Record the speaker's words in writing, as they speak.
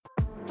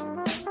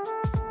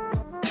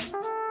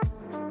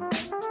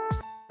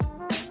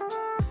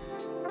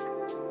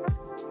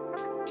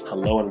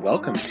Hello and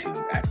welcome to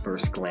At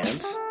First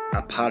Glance,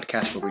 a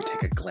podcast where we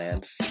take a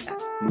glance at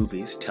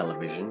movies,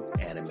 television,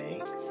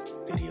 anime,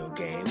 video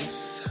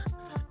games,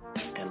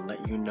 and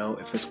let you know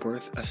if it's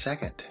worth a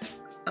second.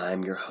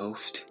 I'm your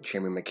host,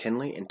 Jeremy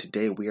McKinley, and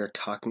today we are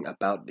talking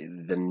about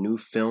the new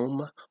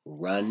film,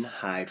 Run,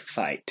 Hide,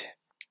 Fight.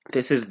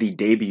 This is the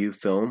debut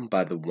film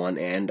by the one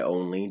and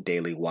only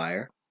Daily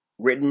Wire.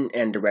 Written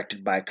and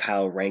directed by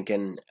Kyle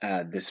Rankin,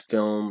 this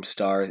film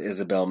stars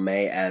Isabel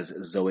May as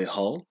Zoe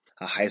Hull,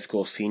 a high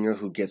school senior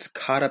who gets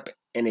caught up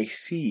in a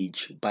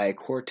siege by a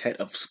quartet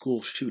of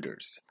school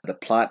shooters. The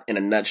plot, in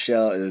a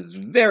nutshell, is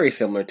very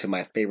similar to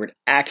my favorite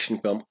action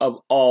film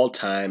of all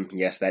time.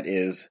 Yes, that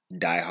is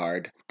Die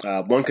Hard.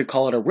 One could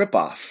call it a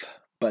ripoff,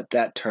 but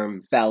that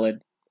term,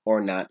 valid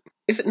or not,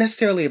 isn't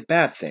necessarily a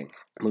bad thing.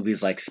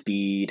 Movies like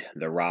Speed,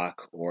 The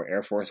Rock, or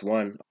Air Force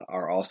One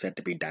are all said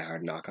to be Die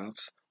Hard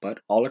knockoffs, but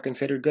all are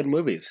considered good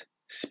movies.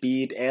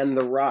 Speed and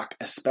The Rock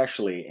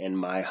especially, in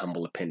my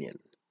humble opinion.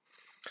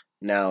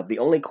 Now, the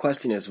only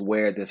question is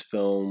where this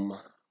film,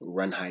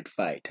 Run, Hide,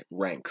 Fight,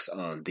 ranks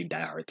on the Die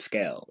Hard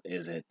scale.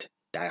 Is it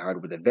Die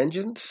Hard with a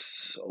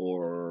Vengeance,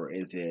 or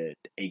is it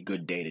A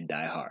Good Day to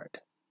Die Hard?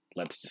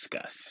 Let's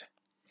discuss.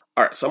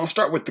 Alright, so I'm going to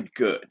start with the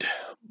good.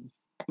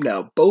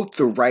 Now, both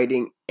the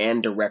writing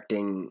and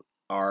directing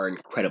are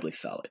incredibly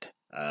solid.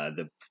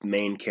 The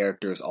main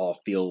characters all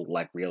feel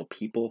like real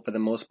people for the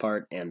most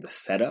part, and the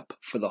setup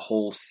for the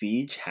whole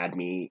siege had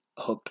me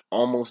hooked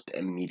almost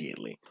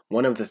immediately.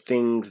 One of the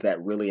things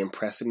that really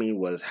impressed me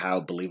was how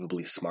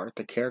believably smart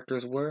the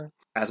characters were,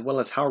 as well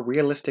as how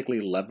realistically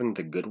loving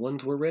the good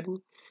ones were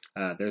written.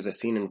 There's a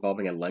scene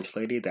involving a lunch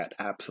lady that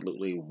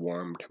absolutely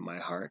warmed my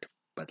heart,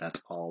 but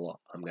that's all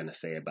I'm going to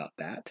say about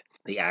that.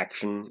 The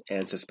action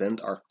and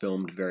suspense are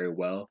filmed very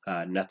well.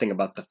 Nothing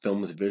about the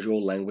film's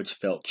visual language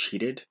felt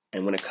cheated.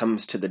 And when it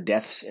comes to the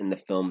deaths in the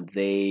film,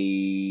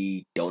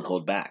 they don't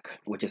hold back,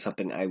 which is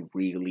something I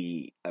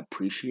really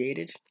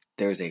appreciated.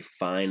 There's a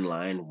fine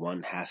line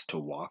one has to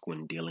walk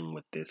when dealing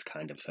with this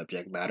kind of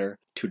subject matter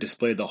to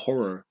display the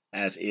horror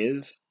as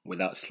is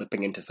without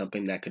slipping into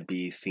something that could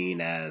be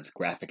seen as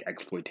graphic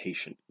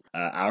exploitation.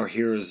 Our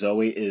hero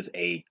Zoe is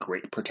a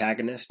great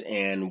protagonist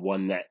and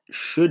one that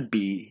should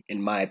be,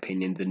 in my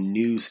opinion, the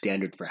new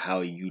standard for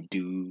how you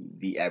do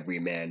the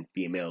everyman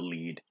female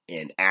lead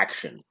in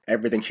action.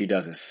 Everything she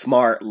does is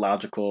smart,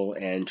 logical,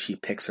 and she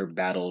picks her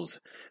battles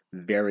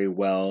very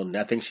well.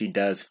 Nothing she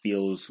does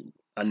feels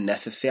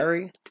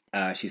unnecessary.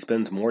 She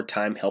spends more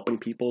time helping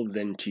people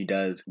than she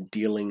does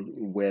dealing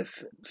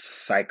with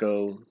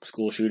psycho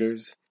school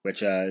shooters,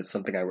 which is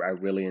something I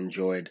really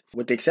enjoyed.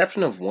 With the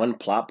exception of one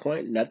plot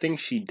point, nothing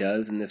she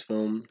does in this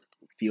film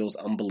feels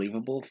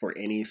unbelievable for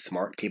any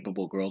smart,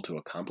 capable girl to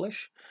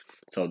accomplish.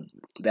 So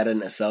that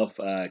in itself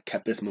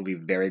kept this movie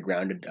very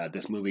grounded.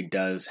 This movie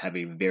does have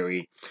a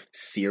very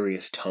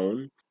serious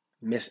tone.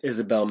 Miss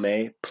Isabel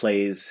May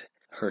plays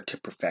her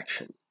to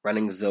perfection,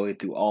 running Zoe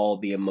through all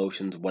the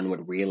emotions one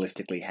would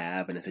realistically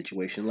have in a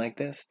situation like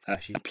this.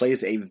 She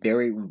plays a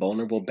very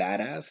vulnerable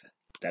badass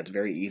that's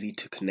very easy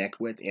to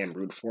connect with and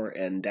root for,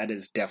 and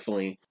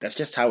that's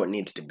just how it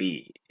needs to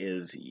be.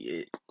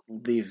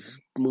 These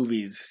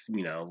movies,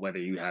 whether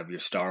you have your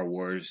Star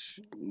Wars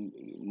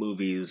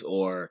movies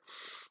or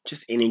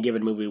just any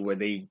given movie where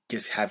they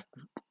just have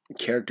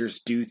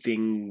characters do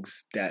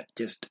things that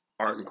just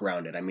aren't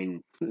grounded. I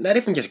mean, not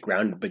even just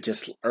grounded, but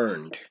just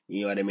earned.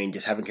 You know what I mean?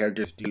 Just having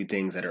characters do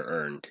things that are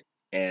earned.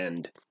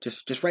 And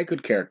just write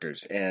good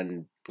characters.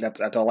 And that's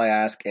all I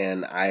ask,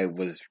 and I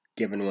was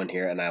given one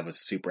here, and I was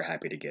super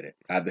happy to get it.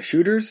 The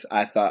shooters,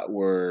 I thought,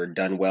 were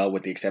done well,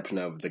 with the exception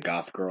of the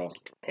goth girl.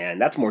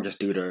 And that's more just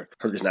due to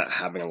her just not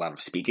having a lot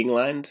of speaking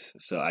lines,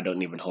 so I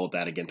don't even hold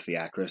that against the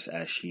actress,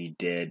 as she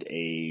did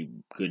a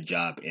good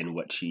job in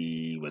what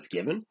she was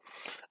given.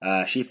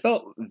 She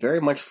felt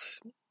very much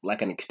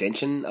like an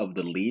extension of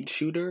the lead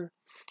shooter,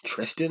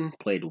 Tristan,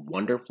 played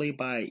wonderfully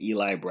by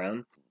Eli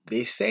Brown.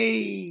 They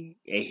say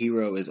a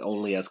hero is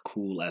only as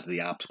cool as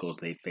the obstacles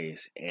they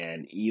face,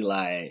 and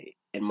Eli,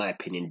 in my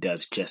opinion,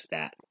 does just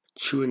that,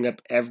 chewing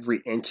up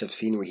every inch of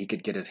scenery he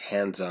could get his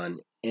hands on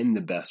in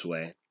the best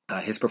way.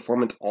 His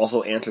performance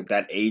also answered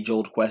that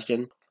age-old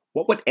question: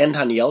 what would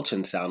Anton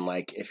Yelchin sound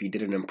like if he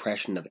did an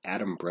impression of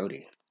Adam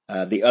Brody?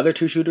 The other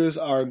two shooters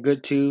are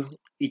good too,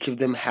 each of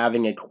them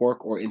having a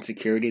quirk or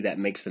insecurity that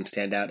makes them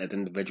stand out as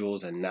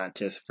individuals and not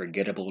just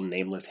forgettable,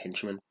 nameless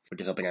henchmen, which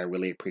is something I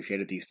really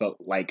appreciated. These felt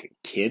like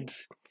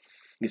kids.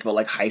 These felt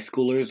like high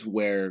schoolers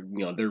where,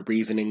 their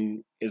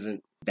reasoning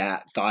isn't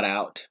that thought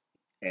out,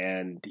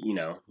 and,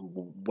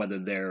 whether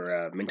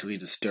they're mentally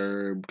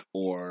disturbed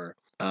or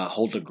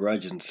hold a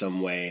grudge in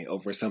some way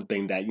over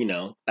something that,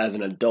 as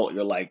an adult,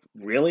 you're like,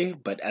 really?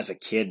 But as a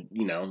kid,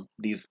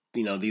 these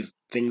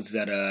things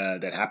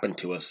that happen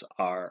to us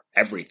are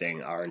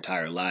everything, our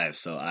entire lives.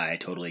 So I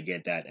totally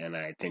get that, and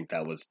I think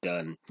that was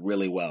done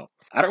really well.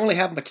 I don't really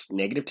have much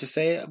negative to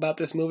say about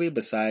this movie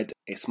besides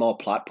a small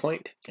plot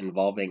point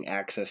involving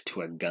access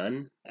to a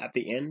gun at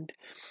the end,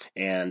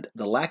 and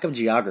the lack of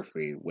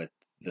geography with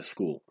the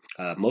school.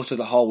 Most of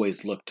the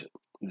hallways looked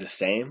the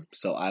same,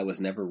 so I was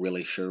never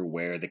really sure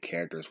where the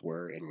characters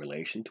were in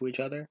relation to each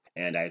other.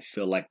 And I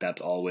feel like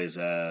that's always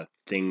a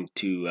thing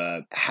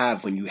to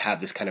have when you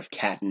have this kind of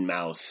cat and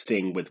mouse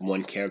thing with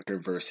one character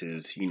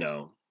versus,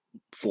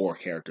 4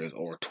 characters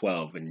or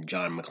 12 in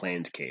John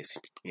McClane's case.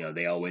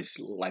 They always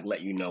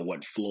let you know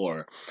what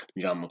floor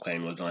John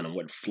McClane was on and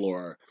what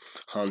floor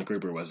Hans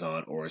Gruber was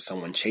on, or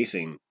someone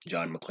chasing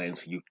John McClane,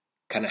 so you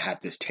kind of have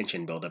this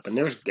tension build up. And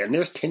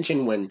there's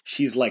tension when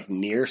she's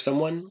near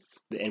someone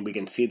and we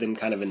can see them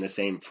kind of in the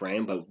same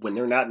frame, but when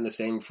they're not in the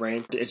same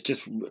frame, it's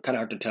just kind of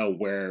hard to tell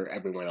where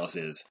everyone else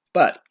is.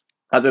 But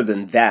other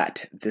than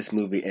that, this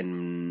movie,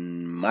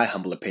 in my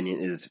humble opinion,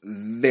 is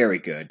very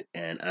good,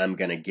 and I'm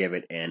going to give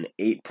it an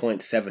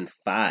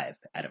 8.75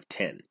 out of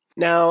 10.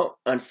 Now,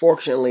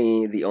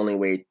 unfortunately, the only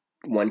way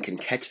one can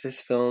catch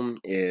this film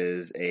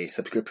is a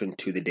subscription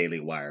to the Daily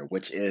Wire,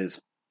 which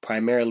is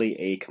primarily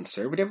a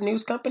conservative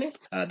news company.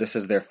 This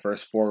is their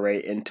first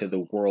foray into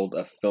the world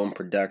of film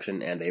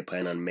production, and they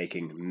plan on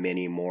making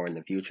many more in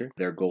the future.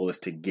 Their goal is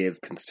to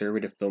give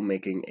conservative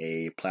filmmaking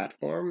a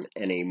platform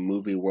in a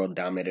movie world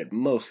dominated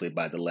mostly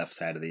by the left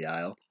side of the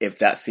aisle. If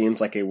that seems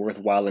like a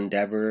worthwhile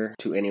endeavor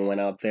to anyone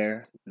out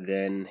there,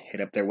 then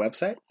hit up their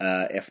website.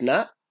 If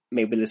not,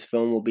 maybe this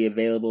film will be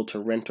available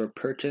to rent or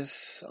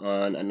purchase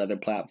on another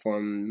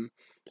platform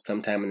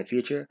sometime in the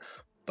future.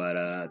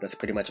 But that's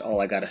pretty much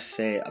all I gotta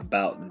say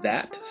about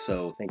that.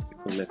 So thank you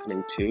for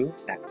listening to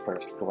At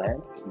First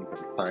Glance. You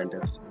can find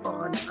us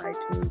on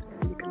iTunes,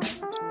 and you can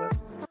listen to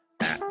us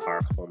at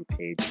our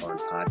homepage on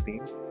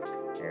Podbean.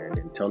 And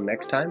until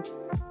next time,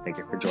 thank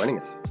you for joining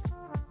us.